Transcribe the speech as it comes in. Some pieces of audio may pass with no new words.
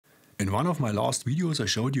In one of my last videos I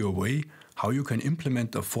showed you a way how you can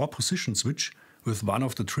implement a 4-position switch with one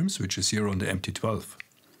of the trim switches here on the MT12.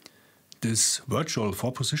 This virtual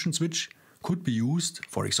 4-position switch could be used,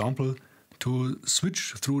 for example, to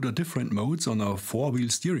switch through the different modes on a 4-wheel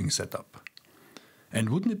steering setup. And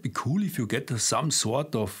wouldn't it be cool if you get some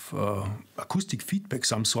sort of acoustic feedback,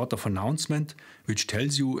 some sort of announcement which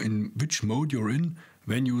tells you in which mode you're in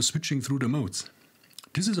when you're switching through the modes?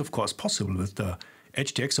 This is of course possible with the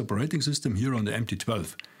Edgetx operating system here on the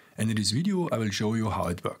MT12, and in this video I will show you how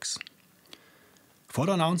it works. For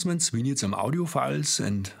the announcements we need some audio files,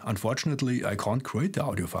 and unfortunately I can't create the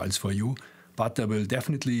audio files for you, but I will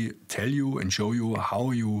definitely tell you and show you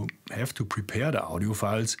how you have to prepare the audio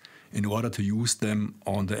files in order to use them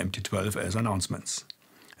on the MT12 as announcements.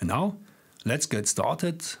 And now let's get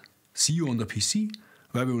started. See you on the PC,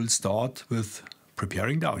 where we will start with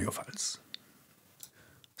preparing the audio files.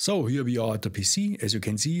 So here we are at the PC. As you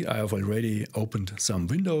can see, I have already opened some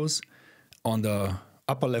windows. On the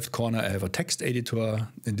upper left corner I have a text editor.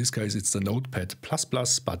 In this case it's the Notepad++,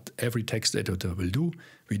 but every text editor will do.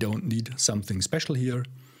 We don't need something special here.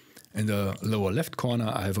 In the lower left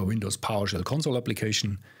corner I have a Windows PowerShell console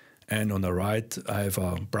application, and on the right I have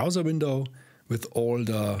a browser window with all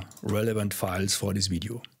the relevant files for this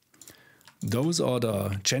video. Those are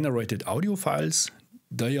the generated audio files.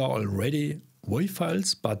 They are already WAV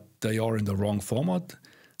files, but they are in the wrong format.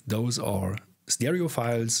 Those are stereo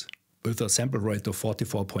files with a sample rate of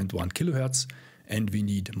 44.1 kHz, and we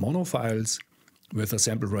need mono files with a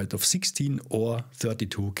sample rate of 16 or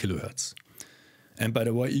 32 kHz. And by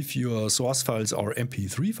the way, if your source files are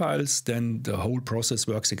MP3 files, then the whole process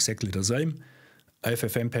works exactly the same.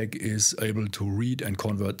 ffmpeg is able to read and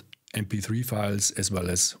convert MP3 files as well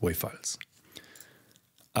as WAV files.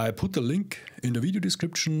 I put the link in the video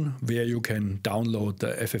description where you can download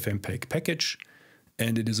the ffmpeg package,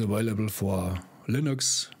 and it is available for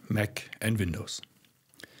Linux, Mac and Windows.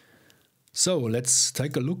 So let's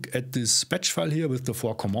take a look at this batch file here with the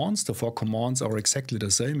 4 commands. The 4 commands are exactly the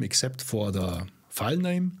same except for the file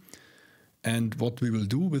name. And what we will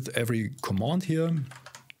do with every command here,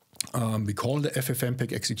 we call the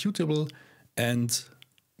ffmpeg executable and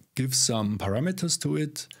give some parameters to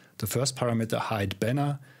it. The first parameter, hide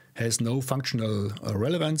banner, has no functional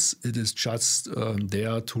relevance. It is just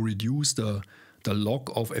there to reduce the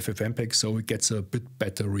log of ffmpeg so it gets a bit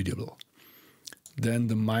better readable. Then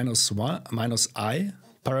the -i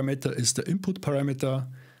parameter is the input parameter.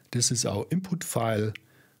 This is our input file,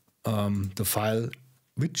 the file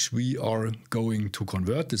which we are going to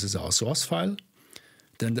convert. This is our source file.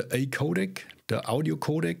 Then the A codec, the audio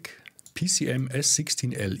codec, PCM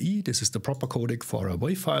S16LE, this is the proper codec for a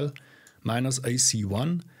WAV file,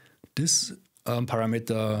 -AC1. This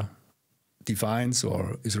parameter defines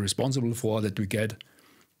or is responsible for that we get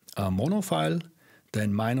a mono file.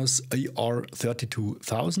 Then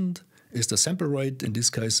 -AR32000 is the sample rate, in this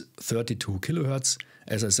case 32 kHz.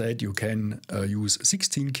 As I said, you can use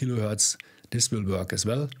 16 kHz, this will work as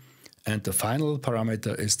well. And the final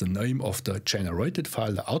parameter is the name of the generated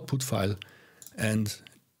file, the output file. And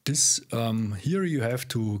this here you have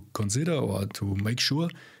to consider or to make sure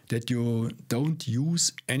that you don't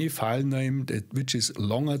use any file name which is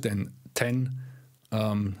longer than 10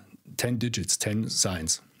 digits, 10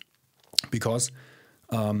 signs. Because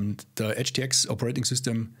the Edgetx operating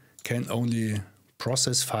system can only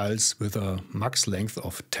process files with a max length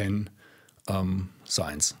of 10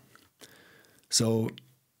 signs. So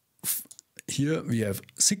here we have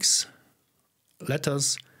 6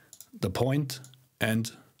 letters, the point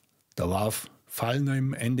and the WAV file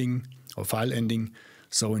name ending or file ending.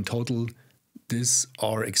 So in total these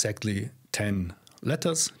are exactly 10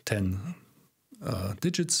 letters, 10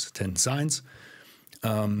 digits, 10 signs.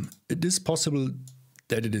 It is possible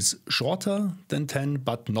that it is shorter than 10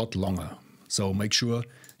 but not longer. So make sure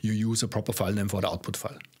you use a proper file name for the output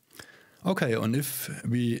file. Okay, and if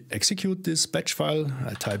we execute this batch file,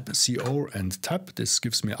 I type CO and tab. This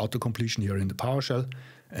gives me auto-completion here in the PowerShell.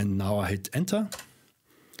 And now I hit enter.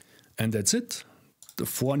 And that's it. The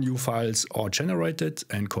 4 new files are generated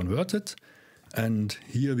and converted. And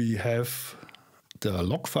here we have the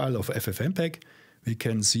log file of ffmpeg. We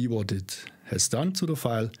can see what it has done to the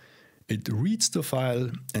file. It reads the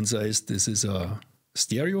file and says this is a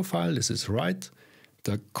stereo file, this is right.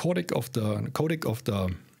 The codec of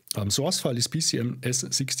the source file is PCM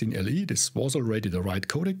S16LE. This was already the right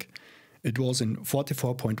codec. It was in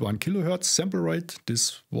 44.1 kHz sample rate.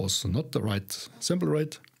 This was not the right sample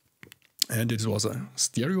rate. And it was a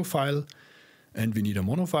stereo file, and we need a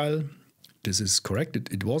mono file. This is correct.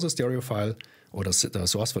 It was a stereo file, or the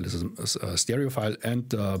source file is a stereo file, and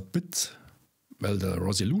the bit well, the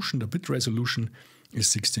resolution, the bit resolution is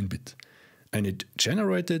 16-bit. And it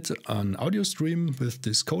generated an audio stream with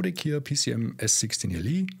this codec here, PCM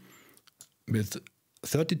S16LE, with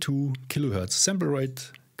 32 kilohertz sample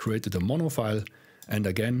rate, created a mono file, and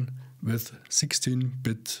again with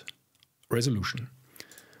 16-bit resolution.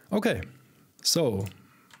 Okay, so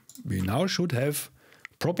we now should have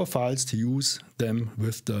proper files to use them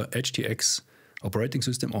with the Edgetx operating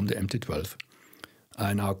system on the MT12.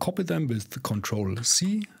 I now copy them with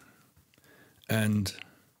Ctrl-C and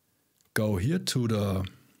go here to the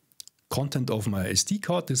content of my SD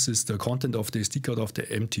card. This is the content of the SD card of the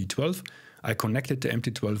MT12. I connected the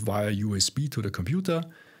MT12 via USB to the computer,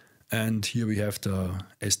 and here we have the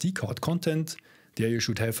SD card content. There you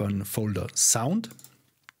should have a folder sound.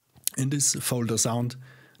 In this folder sound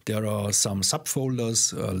there are some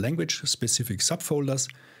subfolders, language-specific subfolders,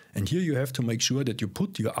 and here you have to make sure that you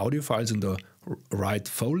put your audio files in the right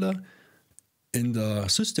folder. In the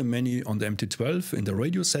system menu on the MT12, in the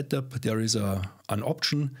radio setup, there is an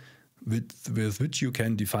option with which you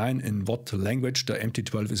can define in what language the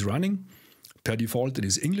MT12 is running. Per default it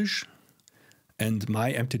is English, and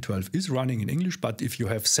my MT12 is running in English, but if you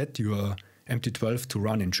have set your MT12 to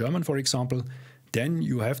run in German, for example, then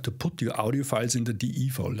you have to put your audio files in the DE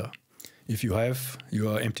folder. If you have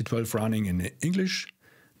your MT12 running in English,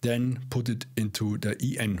 then put it into the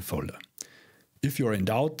EN folder. If you're in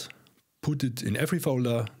doubt, put it in every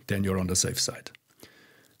folder, then you're on the safe side.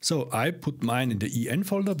 So I put mine in the EN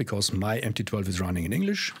folder because my MT12 is running in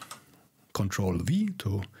English. Ctrl-V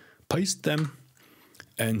to paste them,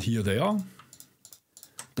 and here they are.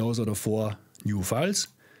 Those are the 4 new files.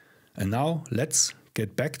 And now let's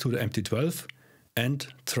get back to the MT12 and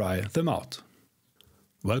try them out.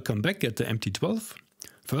 Welcome back at the MT12.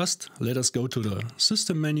 First, let us go to the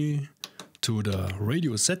system menu, to the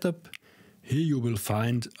radio setup. Here you will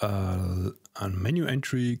find a menu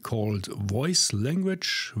entry called voice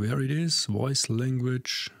language. Where it is? Voice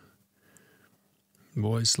language.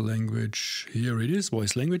 Voice language. Here it is,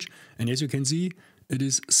 voice language. And as you can see, it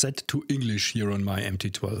is set to English here on my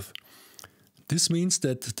MT12. This means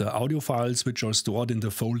that the audio files which are stored in the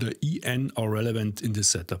folder EN are relevant in this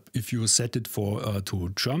setup. If you set it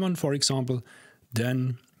to German, for example,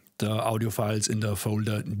 then the audio files in the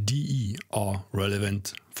folder DE are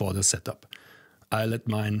relevant for the setup. I let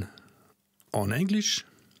mine on English.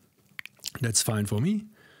 That's fine for me.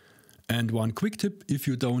 And one quick tip, if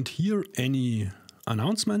you don't hear any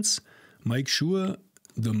announcements, make sure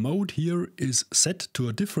the mode here is set to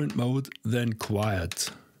a different mode than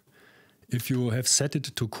quiet. If you have set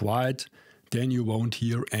it to quiet, then you won't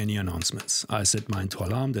hear any announcements. I set mine to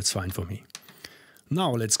alarm, that's fine for me.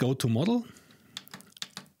 Now let's go to model.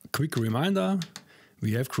 Quick reminder,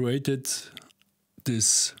 we have created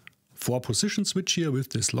this 4-position switch here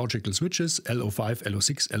with these logical switches, LO5,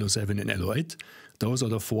 LO6, LO7 and LO8. Those are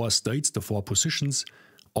the 4 states, the 4 positions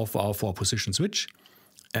of our 4-position switch.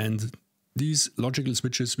 And these logical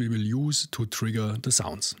switches we will use to trigger the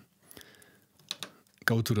sounds.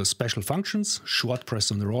 Go to the special functions, short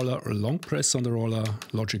press on the roller or long press on the roller,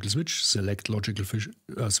 logical switch, select logical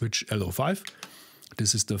switch LO5.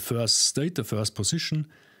 This is the first state, the first position.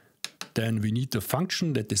 Then we need the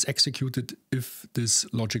function that is executed if this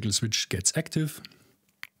logical switch gets active.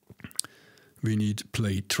 We need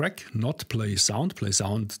play track, not play sound. Play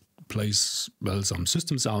sound plays, well, some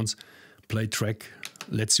system sounds. Play track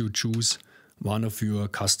lets you choose one of your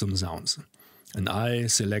custom sounds. And I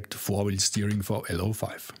select 4-wheel steering for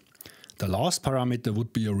LO5. The last parameter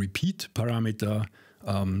would be a repeat parameter,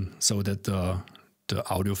 so that the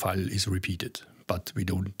audio file is repeated. But we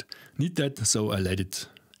don't need that, so I let it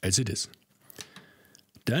as it is.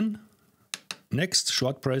 Then, next,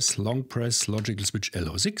 short press, long press, logical switch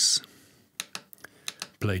LO6.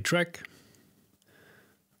 Play track.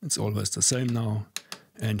 It's always the same now.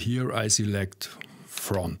 And here I select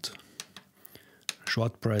front.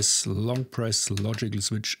 Short press, long press, logical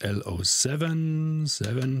switch LO7,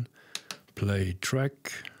 7, play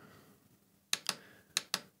track.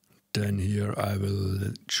 Then here I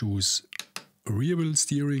will choose rear wheel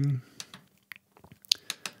steering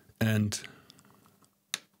and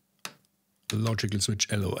logical switch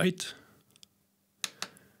LO8,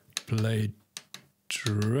 play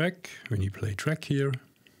track, we need play track here,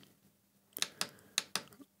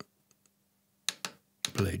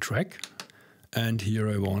 play track. And here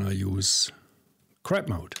I want to use crab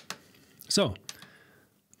mode. So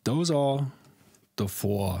those are the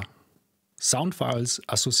 4 sound files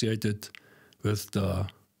associated with the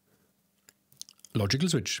logical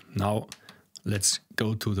switch. Now let's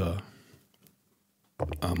go to the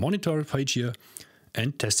monitor page here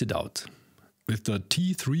and test it out. With the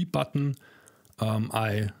T3 button,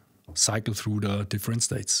 I cycle through the different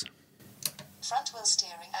states. Front wheel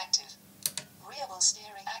steering active. Rear wheel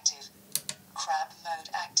steering active. Crab mode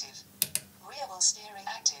active. Rear wheel steering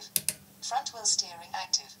active. Front wheel steering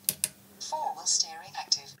active. Four wheel steering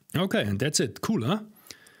active. Okay, and that's it. Cool, huh?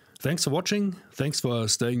 Thanks for watching. Thanks for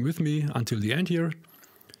staying with me until the end here.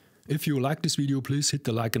 If you like this video, please hit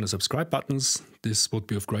the like and the subscribe buttons. This would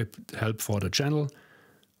be of great help for the channel.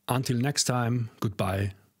 Until next time,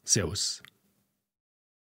 goodbye. Servus.